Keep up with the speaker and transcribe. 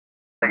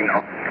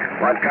Signal.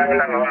 What kind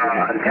of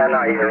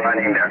antenna are you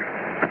running there?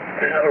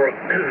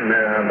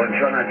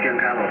 Buongiorno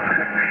Giancarlo.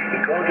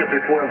 He called you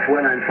before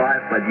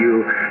 495, but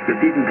you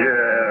didn't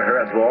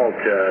hear Walt,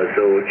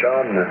 so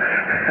John,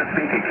 I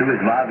think he was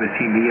live with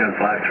TV on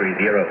 530,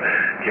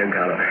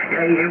 Giancarlo.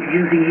 Yeah,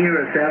 you're using here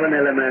a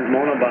 7-element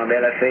monoband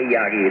LFA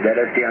Yagi. That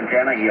is the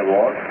antenna here,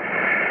 Walt.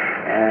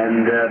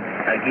 And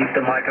I give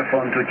the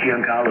microphone to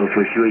Giancarlo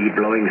for sure. You're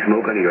blowing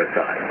smoke on your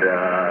side.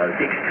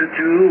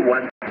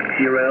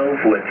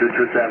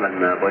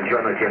 622-160-4227.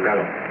 Buongiorno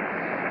Giancarlo.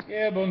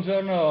 Yeah,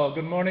 buongiorno.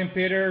 Good morning,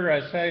 Peter.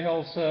 I say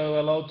also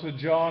hello to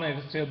John, if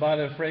it's still by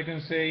the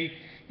frequency.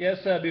 Yes,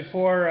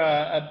 before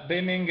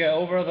beaming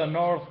over the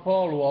North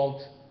Pole,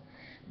 Walt,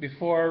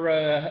 before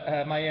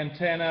my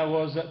antenna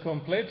was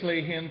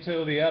completely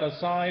into the other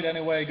side.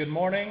 Anyway, good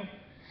morning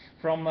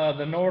from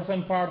the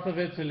northern part of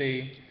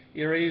Italy.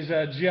 Here is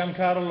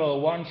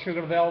Giancarlo, 1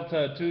 Sugar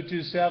Delta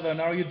 227.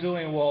 How are you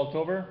doing, Walt?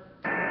 Over?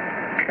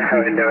 How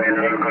are you doing,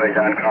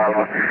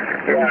 Giancarlo?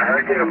 Yeah, I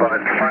heard you about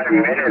 5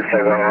 minutes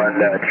ago on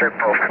the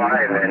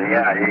 555, and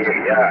yeah,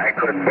 I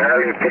could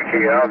barely pick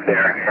you up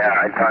there.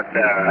 Yeah, I thought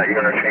you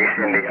were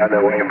facing the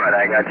other way, but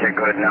I got you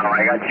good now.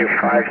 I got you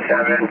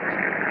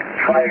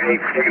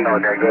 5758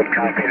 signal. They're good.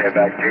 Copy. They're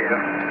back to you.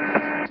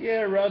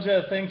 Yeah,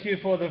 Roger, thank you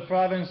for the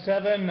 5 and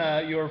 7.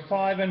 You're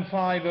 5 and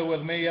 5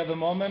 with me at the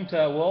moment,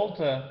 Walt.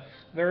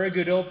 Very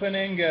good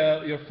opening.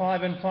 You're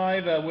 5 and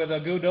 5 with a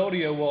good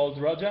audio, Walt.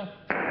 Roger?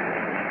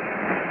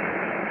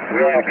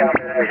 Yeah,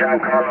 copy that,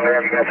 Giancarlo.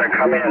 Yeah, you guys are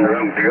coming in the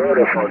room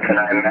beautiful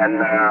tonight, man.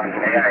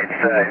 Yeah,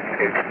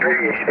 it's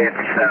pretty, it's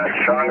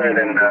stronger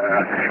than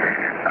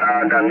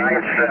the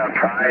nights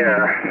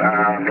prior.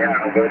 Yeah,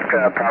 good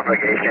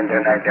propagation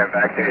tonight. They're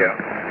back to you.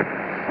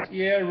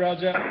 Yeah,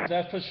 Roger,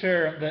 that's for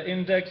sure. The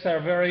index are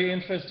very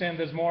interesting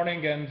this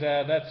morning, and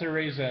that's the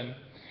reason.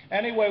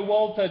 Anyway,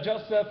 Walt,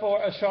 just for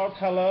a short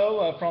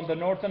hello from the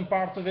northern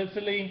part of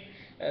Italy.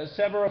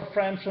 Several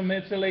friends from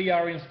Italy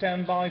are in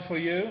standby for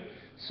you,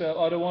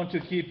 so I don't want to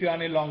keep you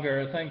any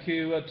longer. Thank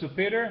you to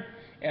Peter,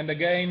 and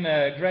again,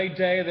 great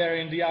day there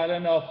in the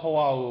island of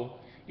Oahu.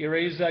 Here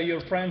is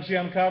your friend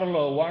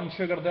Giancarlo, 1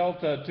 Sugar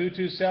Delta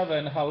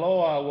 227.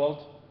 Hello,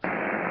 Walt.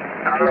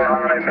 Hello,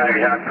 all right, man,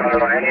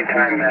 Giancarlo.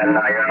 Anytime, man.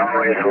 You're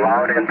always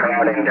loud and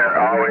proud, and they're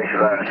always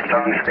a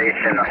strong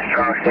station, a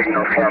strong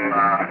signal from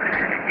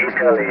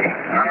Italy.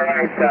 All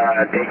right,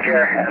 take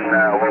care, and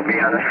we'll be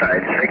on the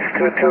side.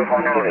 622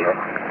 Honolulu.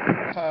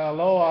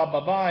 Hello,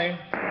 bye-bye.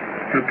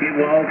 Okay,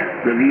 Walt,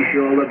 we wish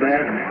you all the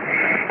best.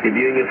 You're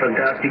doing a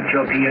fantastic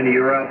job here in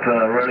Europe,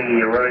 running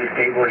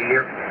stable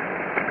here.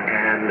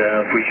 And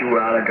for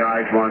sure, other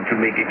guys want to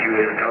make a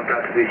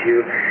contact with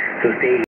you, so stay